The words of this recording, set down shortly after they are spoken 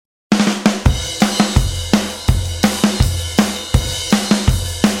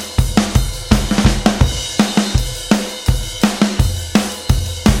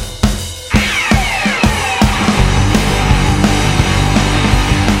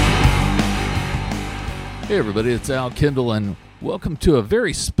Hey everybody, it's Al Kindle, and welcome to a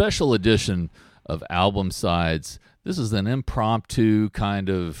very special edition of Album Sides. This is an impromptu kind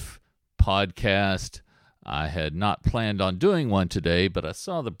of podcast. I had not planned on doing one today, but I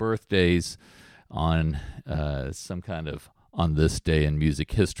saw the birthdays on some kind of on this day in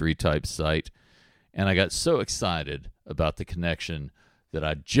music history type site, and I got so excited about the connection that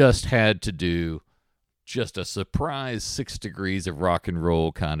I just had to do just a surprise 6 degrees of rock and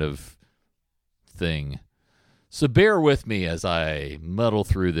roll kind of thing. So bear with me as I muddle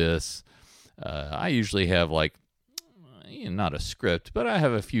through this. I usually have not a script, but I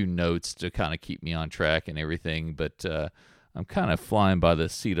have a few notes to kind of keep me on track and everything. But I'm kind of flying by the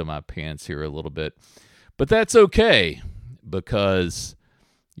seat of my pants here a little bit. But that's okay because,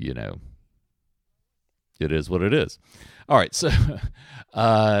 it is what it is. All right, so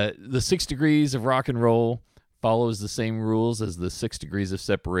the 6 degrees of rock and roll follows the same rules as the 6 degrees of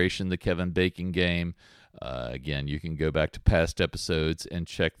separation, the Kevin Bacon game. Again, you can go back to past episodes and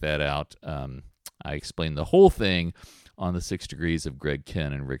check that out. I explained the whole thing on the 6 degrees of Greg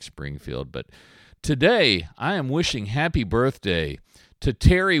Kihn and Rick Springfield. But today, I am wishing happy birthday to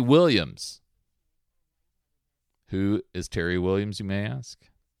Terry Williams. Who is Terry Williams, you may ask?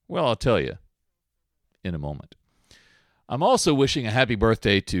 Well, I'll tell you in a moment. I'm also wishing a happy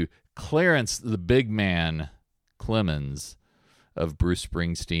birthday to Clarence the Big Man Clemens of Bruce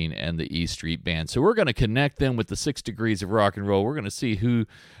Springsteen and the E Street Band. So we're going to connect them with the 6 degrees of rock and roll. We're going to see who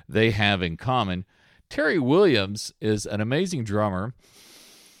they have in common. Terry Williams is an amazing drummer,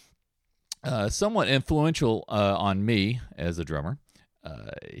 somewhat influential on me as a drummer.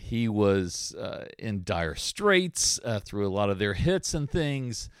 He was in Dire Straits through a lot of their hits and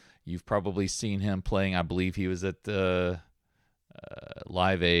things. You've probably seen him playing. I believe he was at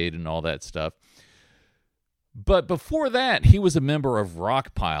Live Aid and all that stuff. But before that, he was a member of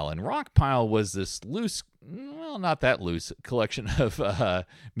Rockpile, and Rockpile was this loose, well, not that loose, collection of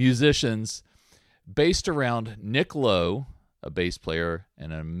musicians based around Nick Lowe, a bass player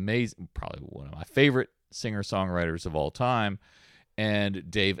and an amazing, probably one of my favorite singer-songwriters of all time, and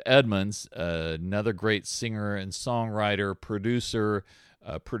Dave Edmunds, another great singer and songwriter, producer,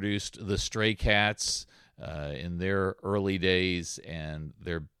 produced the Stray Cats in their early days, and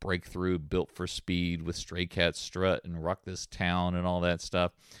their breakthrough Built for Speed with Stray Cat Strut and Rock This Town and all that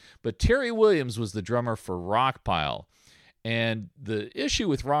stuff. But Terry Williams was the drummer for Rockpile. And the issue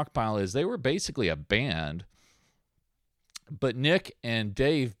with Rockpile is they were basically a band, but Nick and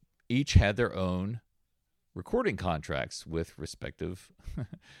Dave each had their own recording contracts with respective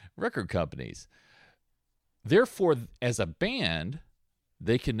record companies. Therefore, as a band,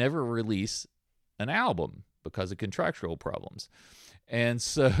 they could never release an album because of contractual problems. And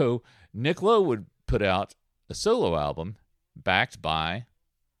so Nick Lowe would put out a solo album backed by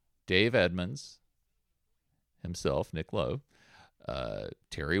Dave Edmunds himself, Nick Lowe,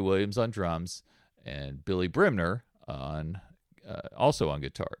 Terry Williams on drums, and Billy Bremner also on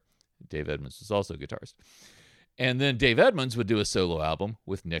guitar. Dave Edmunds was also a guitarist. And then Dave Edmunds would do a solo album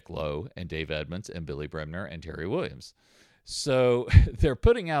with Nick Lowe and Dave Edmunds and Billy Bremner and Terry Williams. So they're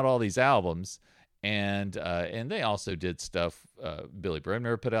putting out all these albums, and they also did stuff. Billy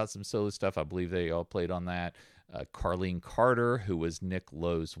Bremner put out some solo stuff. I believe they all played on that. Carlene Carter, who was Nick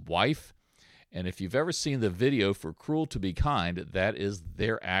Lowe's wife. And if you've ever seen the video for Cruel to Be Kind, that is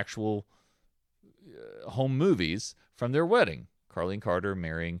their actual home movies from their wedding. Carlene Carter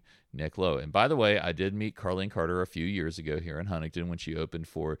marrying Nick Lowe. And by the way, I did meet Carlene Carter a few years ago here in Huntington when she opened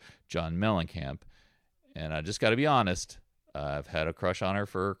for John Mellencamp. And I just got to be honest, I've had a crush on her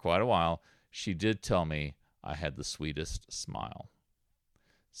for quite a while. She did tell me I had the sweetest smile.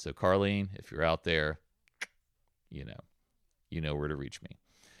 So Carlene, if you're out there, you know where to reach me.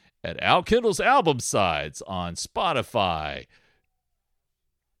 At Al Kindle's Album Sides on Spotify,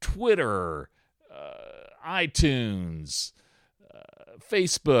 Twitter, iTunes,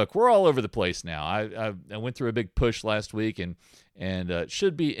 Facebook. We're all over the place now. I went through a big push last week, and it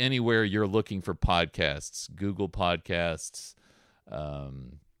should be anywhere you're looking for podcasts. Google Podcasts,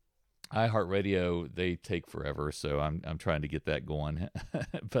 iHeartRadio. They take forever, so I'm trying to get that going.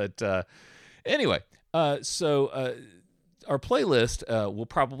 But anyway, so our playlist will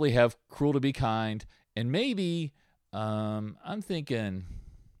probably have Cruel to Be Kind, and maybe I'm thinking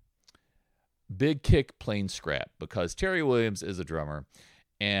Big Kick Plain Scrap, because Terry Williams is a drummer,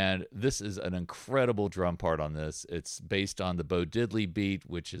 and this is an incredible drum part on this. It's based on the Bo Diddley beat,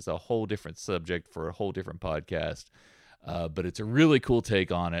 which is a whole different subject for a whole different podcast, but it's a really cool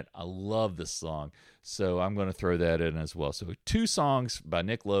take on it. I love this song, so I'm going to throw that in as well. So 2 songs by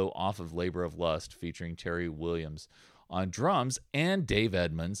Nick Lowe off of Labor of Lust featuring Terry Williams on drums and Dave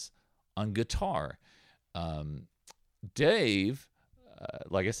Edmunds on guitar. Um, Dave,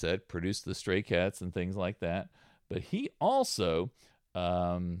 like I said, produced the Stray Cats and things like that, but he also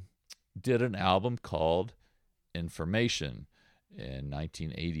did an album called Information in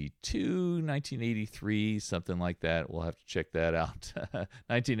 1982, 1983, something like that. We'll have to check that out.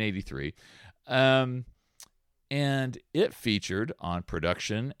 1983. And it featured on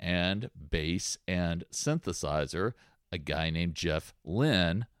production and bass and synthesizer a guy named Jeff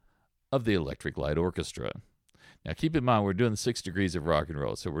Lynne of the Electric Light Orchestra. Now, keep in mind, we're doing the 6 Degrees of Rock and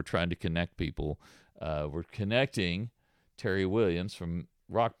Roll, so we're trying to connect people. We're connecting Terry Williams from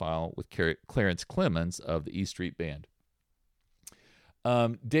Rockpile with Clarence Clemons of the E Street Band.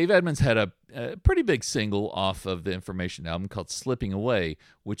 Dave Edmunds had a pretty big single off of the Information album called Slipping Away,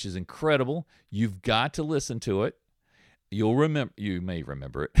 which is incredible. You've got to listen to it. You may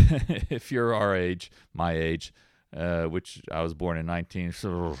remember it if you're our age, my age, which I was born in 19,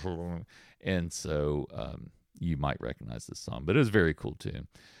 and so you might recognize this song, but it was a very cool tune.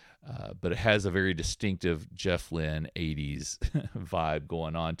 But it has a very distinctive Jeff Lynne 80s vibe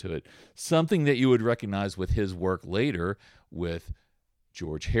going on to it. Something that you would recognize with his work later with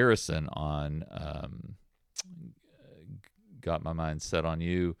George Harrison on Got My Mind Set on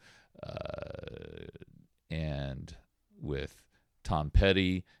You, and with Tom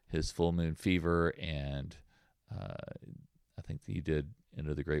Petty, his Full Moon Fever, and I think he did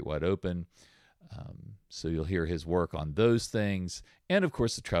Into the Great Wide Open. So you'll hear his work on those things. And, of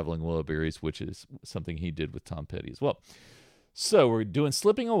course, the Traveling Wilburys, which is something he did with Tom Petty as well. So we're doing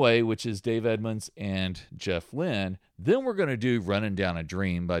Slipping Away, which is Dave Edmunds and Jeff Lynne. Then we're going to do Running Down a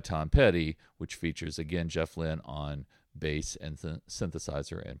Dream by Tom Petty, which features, again, Jeff Lynne on bass and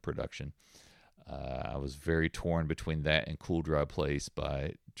synthesizer and production. I was very torn between that and Cool Dry Place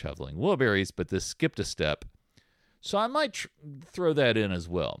by Traveling Wilburys, but this skipped a step. So I might throw that in as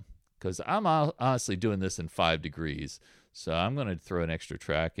well, because I'm honestly doing this in 5 degrees. So I'm going to throw an extra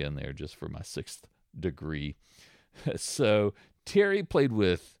track in there just for my 6th degree. So Terry played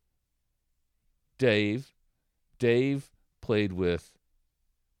with Dave. Dave played with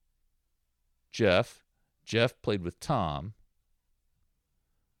Jeff. Jeff played with Tom.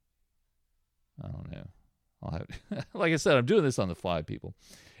 I don't know. I'll have, like I said, I'm doing this on the fly, people.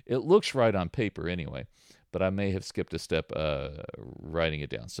 It looks right on paper anyway, but I may have skipped a step writing it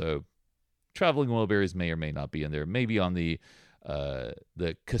down. So Traveling Wilburys may or may not be in there. Maybe on the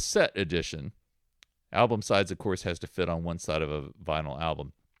cassette edition. Album sides, of course, has to fit on one side of a vinyl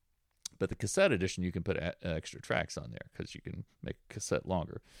album. But the cassette edition, you can put extra tracks on there because you can make a cassette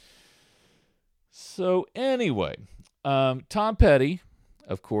longer. So anyway, Tom Petty,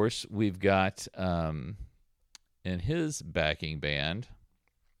 of course, we've got in his backing band,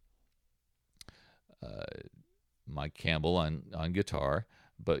 Mike Campbell on guitar,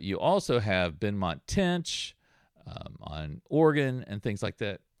 but you also have Benmont Tench on organ and things like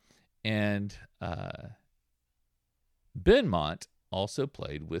that. And Benmont also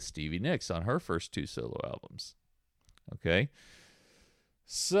played with Stevie Nicks on her first 2 solo albums. Okay?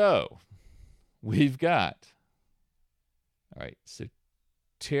 So, we've got, all right, so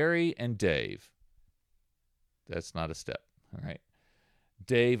Terry and Dave. That's not a step. All right.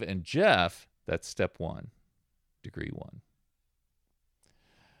 Dave and Jeff, that's step 1, degree 1.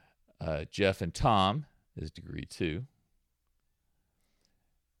 Jeff and Tom is degree 2.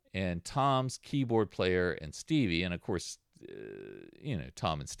 And Tom's keyboard player and Stevie, and of course,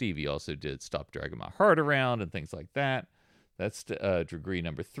 Tom and Stevie also did Stop Dragging My Heart Around and things like that. That's degree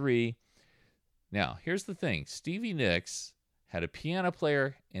number 3. Now, here's the thing. Stevie Nicks had a piano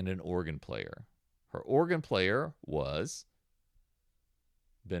player and an organ player. Her organ player was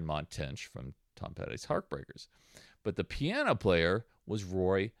Benmont Tench from Tom Petty's Heartbreakers. But the piano player was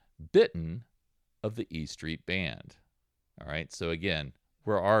Roy Bittan of the E Street Band. All right, so again,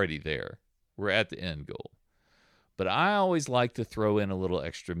 we're already there. We're at the end goal. But I always like to throw in a little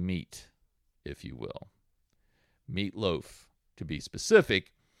extra meat, if you will. Meatloaf, to be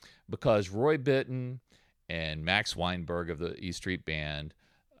specific, because Roy Bittan and Max Weinberg of the E Street Band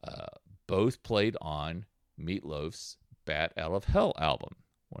both played on Meatloaf's Bat Out of Hell album,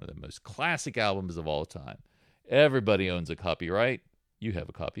 one of the most classic albums of all time. Everybody owns a copy, right? You have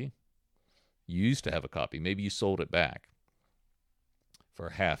a copy. You used to have a copy. Maybe you sold it back for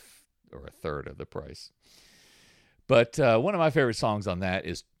half or a third of the price. But one of my favorite songs on that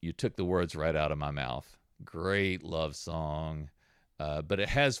is You Took the Words Right Out of My Mouth. Great love song. But it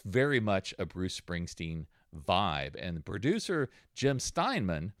has very much a Bruce Springsteen vibe. And the producer, Jim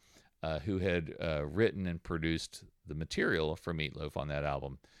Steinman, who had written and produced the material for Meatloaf on that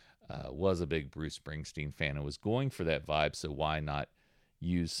album, was a big Bruce Springsteen fan and was going for that vibe. So why not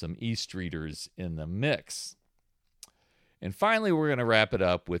use some E Streeters in the mix. And finally, we're going to wrap it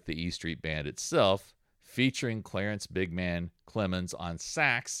up with the E Street Band itself, featuring Clarence Big Man Clemons on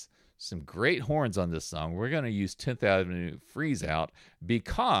sax. Some great horns on this song. We're going to use 10th Avenue Freeze Out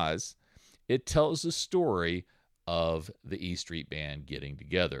because it tells the story of the E Street Band getting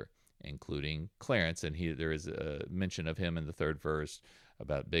together, including Clarence, and there is a mention of him in the third verse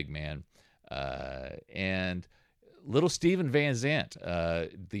about Big Man, and little Steven Van Zandt,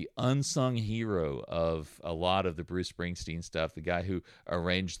 the unsung hero of a lot of the Bruce Springsteen stuff, the guy who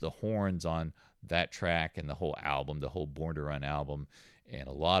arranged the horns on that track and the whole album, the whole Born to Run album, and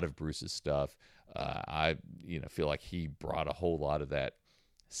a lot of Bruce's stuff. I feel like he brought a whole lot of that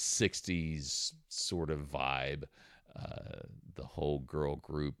 60s sort of vibe, the whole girl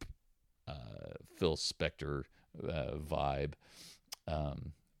group, Phil Spector vibe.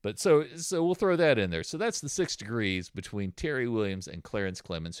 But so we'll throw that in there. So that's the 6 degrees between Terry Williams and Clarence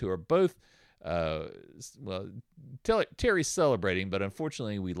Clemons, who are both, Terry's celebrating, but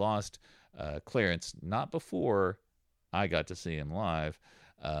unfortunately we lost Clarence, not before I got to see him live,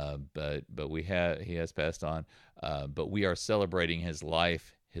 but he has passed on. But we are celebrating his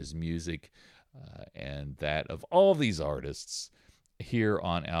life, his music, and that of all these artists here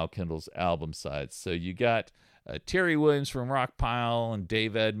on Al Kendall's album side. So you got Terry Williams from Rockpile and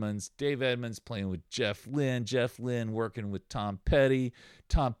Dave Edmunds. Dave Edmunds playing with Jeff Lynne. Jeff Lynne working with Tom Petty.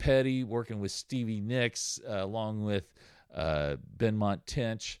 Tom Petty working with Stevie Nicks, along with Benmont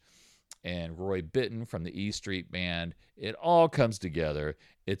Tench and Roy Bittan from the E Street Band. It all comes together.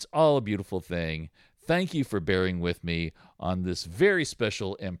 It's all a beautiful thing. Thank you for bearing with me on this very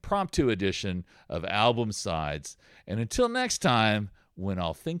special impromptu edition of Album Sides. And until next time, when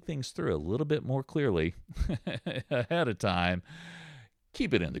I'll think things through a little bit more clearly ahead of time,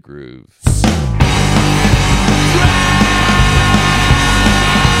 keep it in the groove.